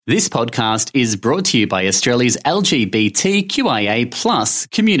This podcast is brought to you by Australia's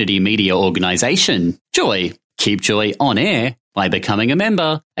LGBTQIA+ community media organisation, Joy. Keep Joy on air by becoming a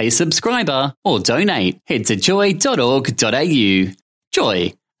member, a subscriber, or donate. Head to joy.org.au.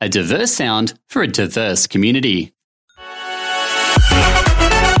 Joy, a diverse sound for a diverse community.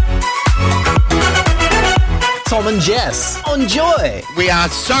 Tom and Jess on Joy. We are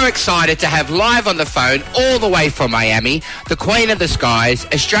so excited to have live on the phone, all the way from Miami, the Queen of the Skies,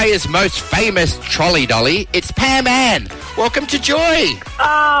 Australia's most famous trolley dolly. It's Pam Ann. Welcome to Joy.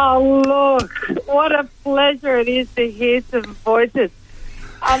 Oh, look, what a pleasure it is to hear some voices.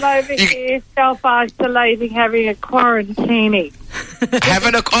 I'm over here self-isolating, having a quarantini.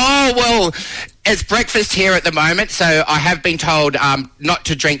 It's breakfast here at the moment, so I have been told not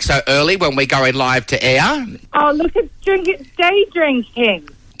to drink so early when we're going live to air. Oh, look, it's day drinking.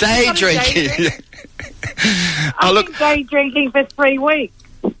 Day drinking. I've been day drinking for 3 weeks.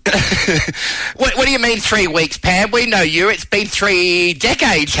 What do you mean 3 weeks, Pam? We know you. It's been 3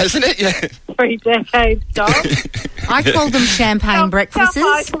 decades, hasn't it? 3 decades, Dom. I call them champagne breakfasts.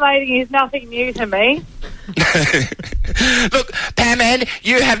 Self-isolating is nothing new to me. Look, Pam Ann,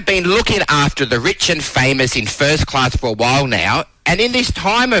 you have been looking after the rich and famous in first class for a while now, and in this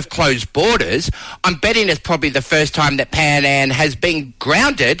time of closed borders, I'm betting it's probably the first time that Pam Ann has been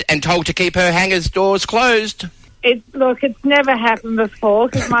grounded and told to keep her hangars doors closed. It's never happened before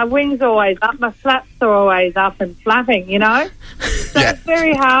because my wings are always up, my flaps are always up and flapping, you know? So It's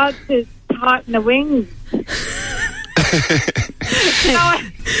very hard to tighten the wings.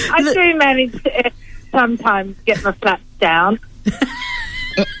 I do manage to sometimes get my flaps down.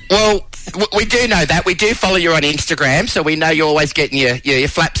 Well, we do know that. We do follow you on Instagram, so we know you're always getting your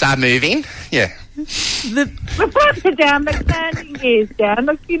flaps are moving. Yeah. The flaps are down, but standing gear's down.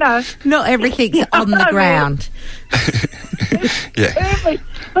 Look, you know. Not everything's on the ground. Yeah.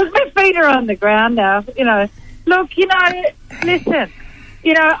 Look, my feet are on the ground now, you know. Look, you know, listen.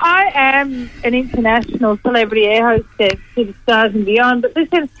 You know, I am an international celebrity air hostess to the stars and beyond, but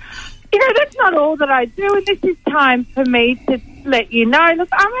listen, you know, that's not all that I do, and this is time for me to let you know. Look,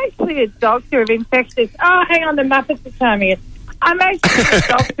 I'm actually a doctor of infectious... Oh, hang on, the Muppets are coming in. I'm actually a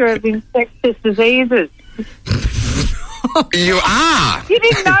doctor of infectious diseases. You are? You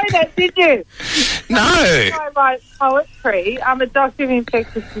didn't know that, did you? No. I write poetry. I'm a doctor of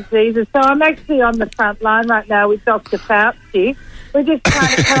infectious diseases, so I'm actually on the front line right now with Dr. Fauci. We're just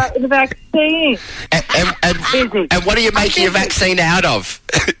trying to come up with a vaccine. And what are you making your vaccine out of?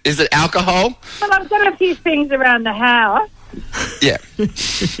 Is it alcohol? Well, I've got a few things around the house. Yeah.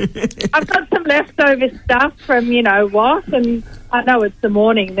 I've got some leftover stuff from, you know what, and I know it's the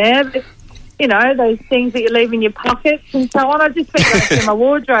morning there, but, you know, those things that you leave in your pockets and so on. I've just been going through my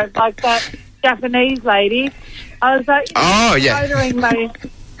wardrobe like that Japanese lady. I was like, I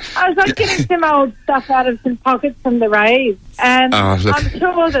was like getting some old stuff out of some pockets from the raves. And I'm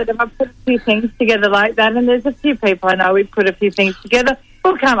sure that if I put a few things together like that, and there's a few people I know, we put a few things together,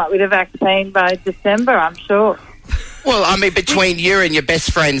 we'll come up with a vaccine by December, I'm sure. Well, I mean, between you and your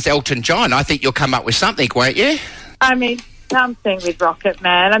best friends, Elton John, I think you'll come up with something, won't you? I mean, something with Rocket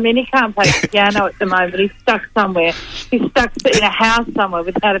Man. I mean, he can't play the piano at the moment. He's stuck somewhere. He's stuck in a house somewhere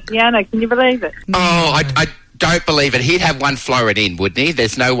without a piano. Can you believe it? Oh, I don't believe it. He'd have one florid in, wouldn't he?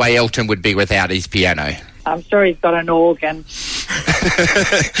 There's no way Elton would be without his piano. I'm sure he's got an organ.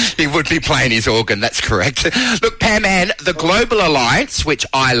 He would be playing his organ, that's correct. Look, Pam Ann, the Global Alliance, which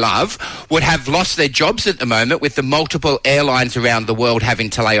I love, would have lost their jobs at the moment with the multiple airlines around the world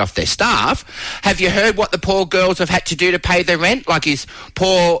having to lay off their staff. Have you heard what the poor girls have had to do to pay their rent? Like is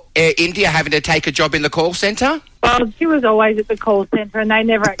poor Air India having to take a job in the call centre? Well, she was always at the call centre and they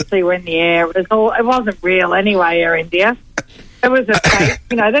never actually were in the air. It wasn't real anyway, Air India. It was a fake,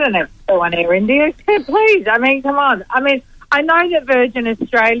 you know, they don't have to go on Air India. Please, I mean, come on. I mean, I know that Virgin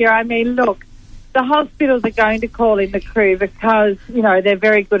Australia, I mean, look, the hospitals are going to call in the crew because, you know, they're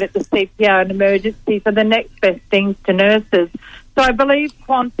very good at the CPR and emergency, so the next best things to nurses. So I believe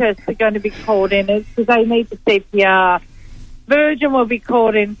Qantas are going to be called in because they need the CPR. Virgin will be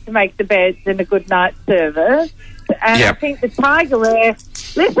called in to make the beds and a good night service. And I think the Tiger Air,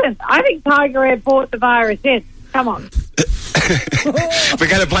 listen, I think Tiger Air brought the virus in. Come on. We're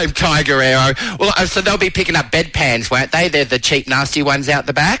going to blame Tiger Air. Well, so they'll be picking up bedpans, won't they? They're the cheap, nasty ones out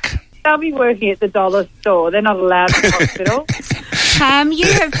the back. They'll be working at the dollar store. They're not allowed in the hospital. Pam, you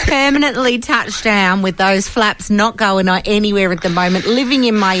have permanently touched down with those flaps not going anywhere at the moment, living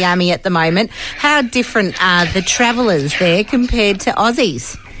in Miami at the moment. How different are the travellers there compared to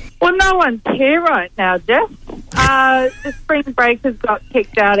Aussies? Well, no one's here right now, Jeff. The spring breakers got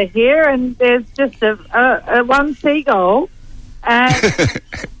kicked out of here, and there's just a one seagull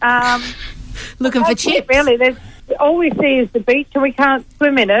And Looking for that's it, chips. really. All we see is the beach, and we can't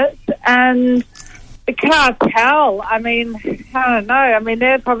swim in it. And the cartel, I mean, I don't know. I mean,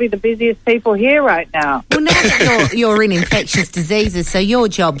 they're probably the busiest people here right now. Well, now that you're in infectious diseases, so your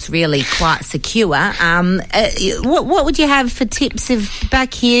job's really quite secure. What would you have for tips of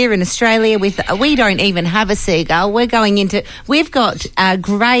back here in Australia? We don't even have a seagull. We've got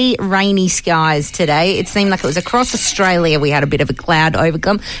grey, rainy skies today. It seemed like it was across Australia. We had a bit of a cloud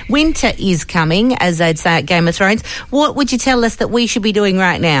overcome. Winter is coming, as they'd say at Game of Thrones. What would you tell us that we should be doing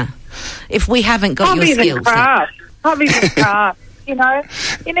right now if we haven't got your skills? Probably the craft. You know,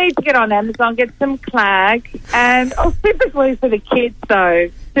 you need to get on Amazon, get some clag, and super glue for the kids, though.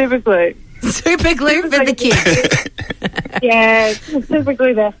 Super glue. Super glue for the kids. Yeah, super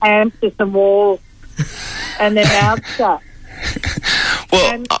glue their hands to some walls and their mouths shut.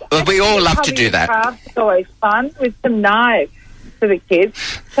 Well, And we all love to do that. Craft is always fun with some knives for the kids.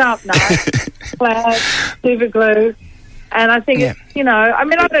 Sharp knives, flag, super glue. And I think it's, you know, I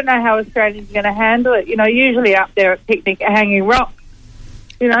mean, I don't know how Australians are going to handle it. You know, usually up there at picnic are hanging rocks.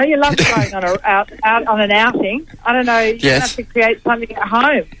 You know, you love going on out on an outing. I don't know, you have to create something at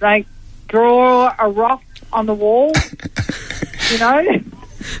home. Like draw a rock on the wall, you know.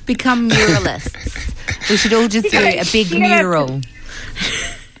 Become muralists. We should all just do a big mural.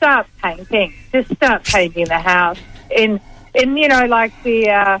 Start painting. Just start painting the house. In you know, like the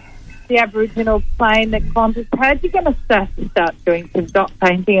Aboriginal plane that Qantas had. You're going to start doing some dot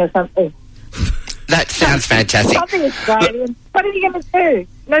painting or something. That sounds fantastic. Something Australian. What are you going to do?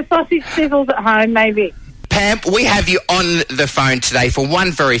 No sausage sizzles at home, maybe. Pam, we have you on the phone today for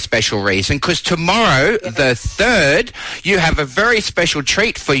one very special reason, because tomorrow, the 3rd, you have a very special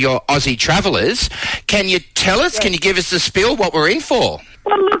treat for your Aussie travellers. Can you tell us, can you give us the spiel what we're in for?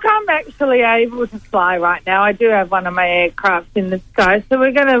 Well, look, I'm actually able to fly right now. I do have one of my aircrafts in the sky, so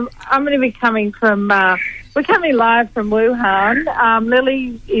I'm going to be coming from, we're coming live from Wuhan.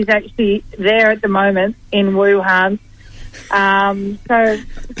 Lily is actually there at the moment in Wuhan. So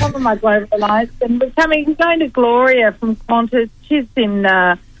some of my global alliance, and we're going to Gloria from Qantas. She's in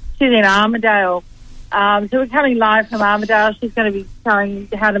Armidale. So we're coming live from Armidale. She's going to be showing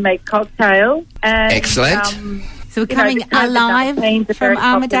how to make cocktails. And, excellent. So we're coming alive from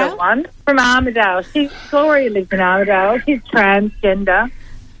Armidale? From Armidale. Gloria lives in Armidale. She's transgender.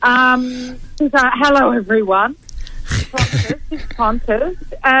 She's hello, everyone. She's Qantas.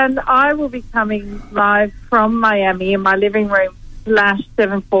 And I will be coming live from Miami in my living room,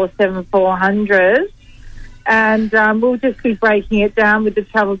 /747-400. And we'll just be breaking it down with the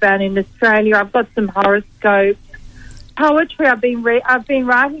travel ban in Australia. I've got some horoscopes. Poetry. I've been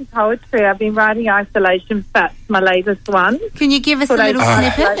writing poetry. I've been writing Isolation Facts, my latest one. Can you give us a little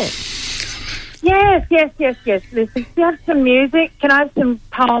snippet? Yes. Listen, do you have some music? Can I have some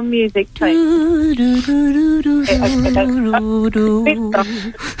poem music, please?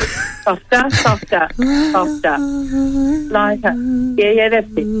 Softer. Lighter. Yeah,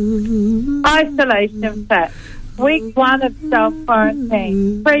 that's it. Isolation Facts. Week 1 of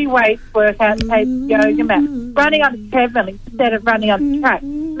self-quarantine. Free weights workout, tapes, yoga mat. Running on the treadmill instead of running on the track.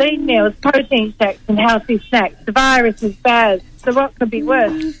 Lean meals, protein shakes and healthy snacks. The virus is bad, so what could be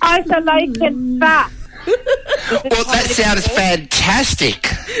worse? Isolation Facts. Well, that sounds fantastic.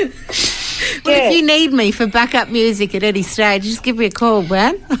 Well, if you need me for backup music at any stage, just give me a call,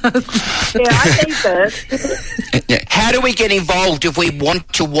 man. I need this. How do we get involved if we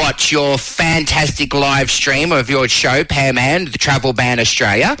want to watch your fantastic live stream of your show, Pam Ann, the Travel Ban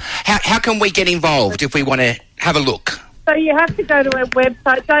Australia? How can we get involved if we want to have a look? So you have to go to our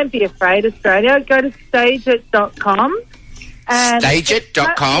website. Don't be afraid, Australia. Go to stageit.com.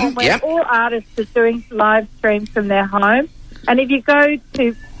 Stageit.com, yep. All artists are doing live streams from their home. And if you go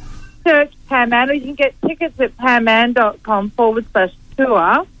to search Pam Ann, or you can get tickets at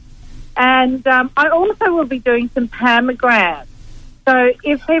pamann.com/tour. And I also will be doing some Pamograms. So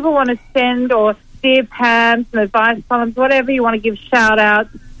if people want to send, or Dear Pam, some advice columns, whatever you want to give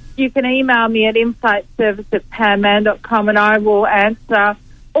shout-outs, you can email me at insightservice@pamann.com, and I will answer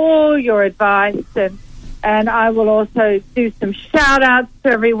all your advice, and I will also do some shout-outs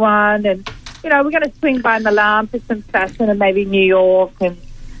to everyone. And, you know, we're going to swing by Milan for some fashion, and maybe New York, and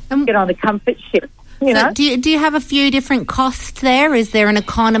get on the comfort ship. You know? Do you have a few different costs there? Is there an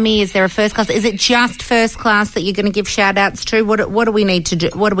economy? Is there a first class? Is it just first class that you're going to give shout-outs to? What do we need to do?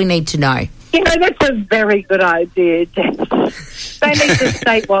 What do we need to know? You know, that's a very good idea, Jess. They need to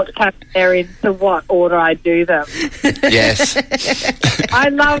state what category they're in, to what order I do them. Yes. I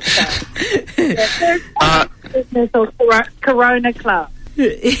love that. Business or Corona Club.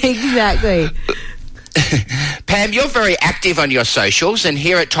 Exactly. Pam, you're very active on your socials, and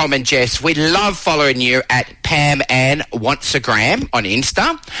here at Tom and Jess, we love following you at Pam Ann Wantsagram on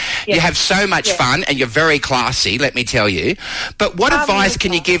Insta. Yes. You have so much fun, and you're very classy, let me tell you. But what advice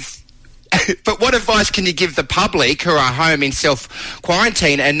can you give? But what advice can you give the public who are home in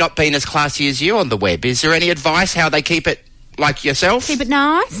self-quarantine and not being as classy as you on the web? Is there any advice how they keep it like yourself? Keep it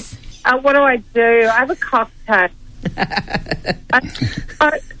nice. What do? I have a cocktail.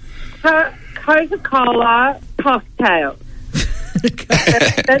 Coca-Cola cocktail.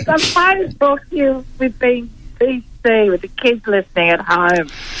 I'm trying to talk to you with being BC, with the kids listening at home.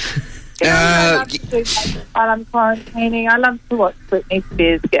 I love to do that while I'm quarantining. I love to watch Britney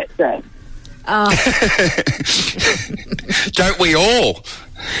Spears get dressed. Oh, Don't we all?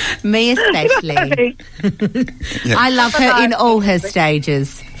 me especially. I love her in all her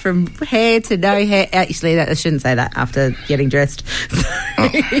stages, from hair to no hair. Actually, I shouldn't say that after getting dressed.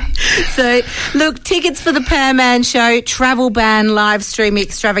 So, look, tickets for the Pam Ann Show Travel Ban live stream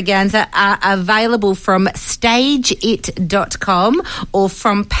extravaganza are available from stageit.com or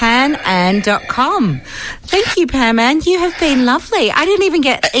from panann.com. Thank you, Pam Ann. You have been lovely. I didn't even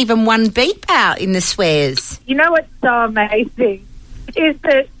get even one beep out in the swears. You know what's so amazing is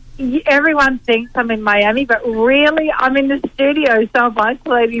that everyone thinks I'm in Miami, but really I'm in the studio, so I'm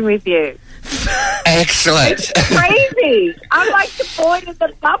isolating with you. Excellent. Crazy. I'm like the boy in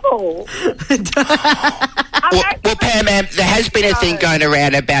the bubble. Well, Pam, there has been a thing going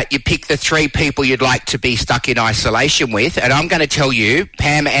around about you pick the 3 people you'd like to be stuck in isolation with, and I'm going to tell you,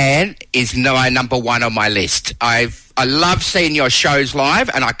 Pam Ann is number 1 on my list. I love seeing your shows live,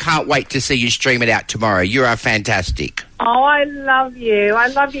 and I can't wait to see you stream it out tomorrow. You are fantastic. Oh, I love you. I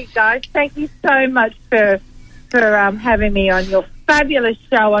love you guys. Thank you so much for having me on your fabulous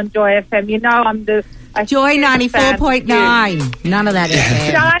show on Joy FM. You know I'm the... Joy 94.9. None of that is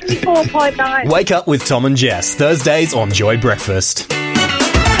there. 94.9. Wake up with Tom and Jess, Thursdays on Joy Breakfast.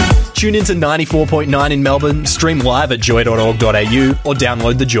 Tune into 94.9 in Melbourne, stream live at joy.org.au or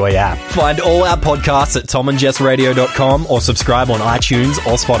download the Joy app. Find all our podcasts at tomandjessradio.com or subscribe on iTunes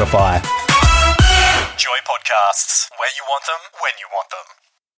or Spotify. Joy Podcasts, where you want them, when you want them.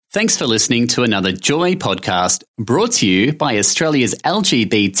 Thanks for listening to another Joy podcast brought to you by Australia's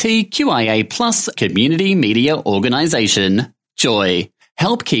LGBTQIA+ community media organisation, Joy.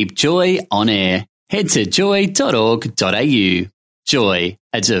 Help keep Joy on air. Head to joy.org.au. Joy,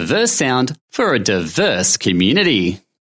 a diverse sound for a diverse community.